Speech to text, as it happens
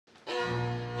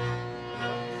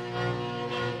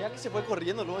se fue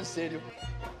corriendo luego, en serio.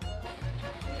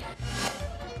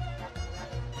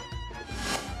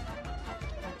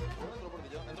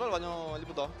 ¿Entró al baño el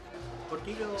diputado?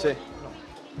 ¿Portillo? Sí. No.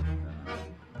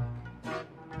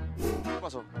 ¿Qué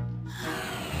pasó?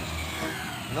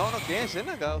 No, quédense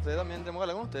acá, ustedes también tenemos que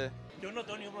hablar con ustedes. Yo no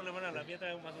tengo ningún problema en la fiesta,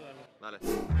 es un paso de algo. Dale.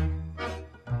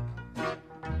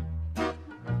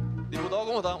 Diputado,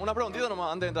 ¿cómo está? Una preguntita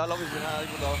nomás antes de entrar a la oficina,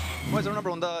 diputado. ¿Puede hacer una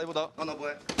pregunta, diputado? No, no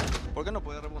puede. ¿Por qué no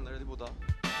puede responder el diputado?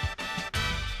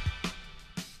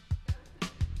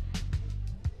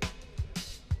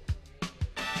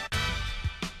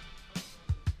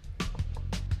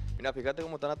 Mira, fíjate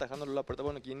cómo están atajándole la puerta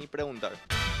porque no quieren ni preguntar.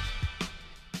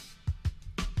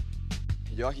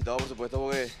 Y yo agitado, por supuesto,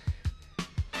 porque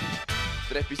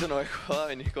 3 pisos no dejo de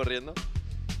venir corriendo.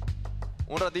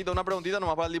 Un ratito, una preguntita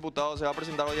nomás para el diputado. ¿Se va a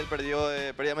presentar hoy el perdido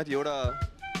de pérdida de investidura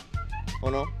o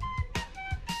no?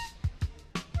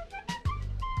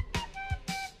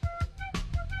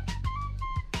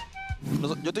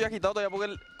 Yo estoy agitado todavía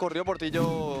porque corrió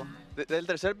Portillo. Desde el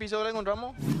 3er piso que le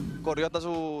encontramos, corrió hasta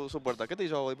su puerta. ¿Qué te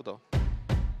hizo, diputado?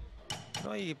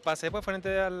 No, y pasé por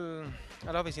frente a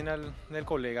la oficina del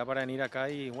colega para venir acá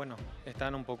y bueno,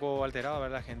 están un poco alterados,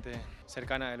 ¿verdad? La gente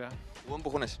cercana a él, ¿verdad? Hubo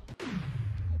empujones.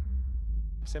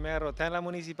 Se me agarrotea en la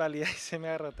municipalidad y se me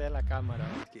agarrotea en la cámara.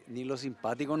 Es que ni los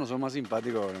simpáticos no son más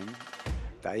simpáticos, ¿verdad?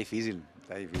 Está difícil,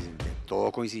 está difícil.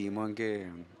 Todos coincidimos en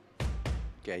que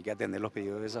hay que atender los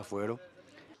pedidos de desafuero.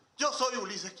 Yo soy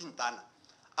Ulises Quintana.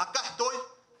 Acá estoy,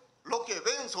 lo que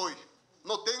ven soy.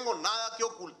 No tengo nada que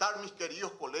ocultar, mis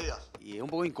queridos colegas. Y es un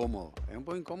poco incómodo,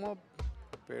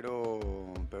 pero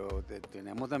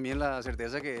tenemos también la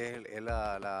certeza que es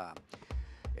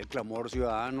el clamor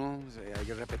ciudadano, hay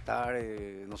que respetar,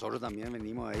 nosotros también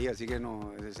venimos ahí, así que nos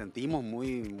sentimos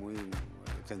muy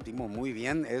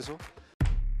bien eso.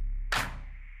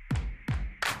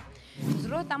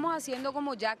 Nosotros estamos haciendo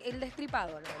como Jack el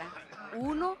Destripador, ¿verdad?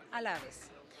 Uno a la vez.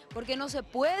 Porque no se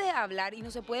puede hablar y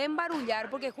no se puede embarullar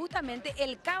porque justamente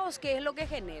el caos, ¿qué es lo que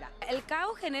genera? El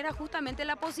caos genera justamente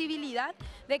la posibilidad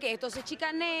de que esto se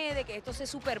chicanee, de que esto se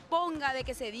superponga, de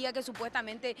que se diga que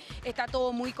supuestamente está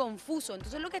todo muy confuso.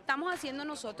 Entonces lo que estamos haciendo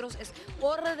nosotros es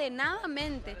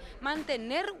ordenadamente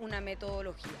mantener una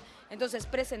metodología. Entonces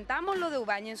presentamos lo de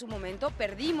Ubaña en su momento,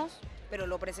 perdimos, pero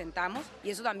lo presentamos y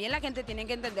eso también la gente tiene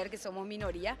que entender que somos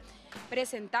minoría.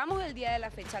 Presentamos el día de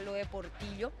la fecha lo de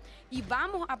Portillo y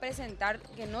vamos a presentar,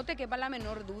 que no te quepa la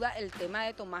menor duda, el tema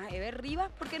de Tomás Eber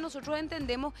Rivas, porque nosotros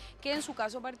entendemos que en su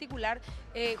caso particular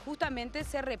justamente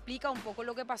se replica un poco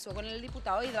lo que pasó con el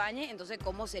diputado Ibáñez, entonces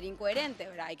cómo ser incoherente,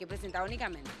 ¿verdad? Hay que presentar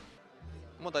únicamente.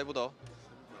 ¿Cómo está, diputado?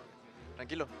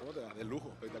 Tranquilo. ¿Cómo te va? De lujo,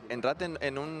 espectacular. Entraste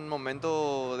en un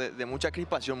momento de mucha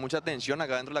crispación, mucha tensión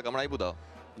acá dentro de la Cámara de Diputados.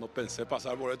 No pensé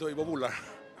pasar por esto y popular.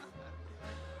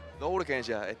 2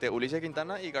 urgencias, Ulises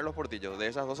Quintana y Carlos Portillo. ¿De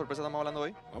esas 2 sorpresas estamos hablando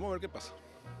hoy? Vamos a ver qué pasa.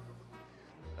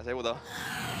 Gracias, diputado.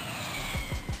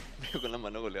 Con la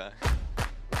mano colgada.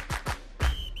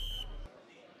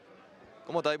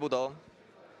 ¿Cómo está, diputado?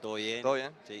 ¿Todo bien? ¿Todo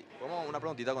bien? Sí. Vamos a una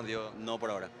preguntita contigo. No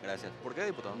por ahora, gracias. ¿Por qué,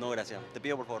 diputado? No, gracias. Te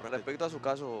pido por favor respeto. Respecto a su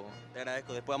caso... Te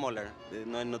agradezco, después vamos a hablar.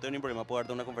 No tengo ningún problema, puedo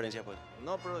darte una conferencia después.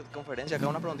 No, pero conferencia, acá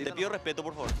una preguntita. Te pido respeto,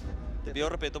 por favor. Te pido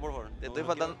respeto, por favor. Te estoy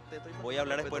faltando... Voy a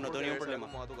hablar después, no tengo ningún problema.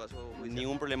 ¿Cómo va tu caso judicial?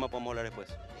 Ningún problema, podemos hablar después.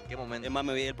 ¿En qué momento? Es más,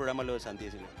 me vi el programa lo de Santi,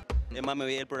 decirle. Es más, me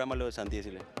vi el programa lo de Santi,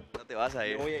 decirle. No te vas a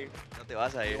ir. Me voy a ir. No te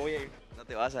vas a ir. Me voy a ir. No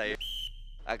te vas a ir.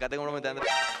 Acá tengo un momento de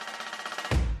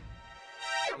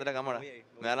la cámara.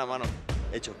 Me da la mano.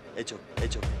 Hecho.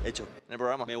 En el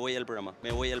programa. Me voy al programa.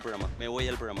 Me voy al programa.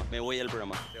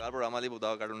 Se va al programa el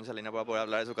diputado Carlos Salinas para poder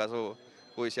hablar de su caso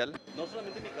judicial. No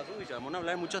solamente mi caso judicial, vamos a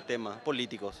hablar de muchos temas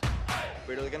políticos.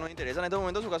 Pero de que nos interesa en este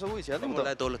momento su caso judicial, Vamos a diputado.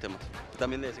 hablar de todos los temas.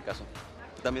 También de ese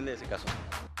caso.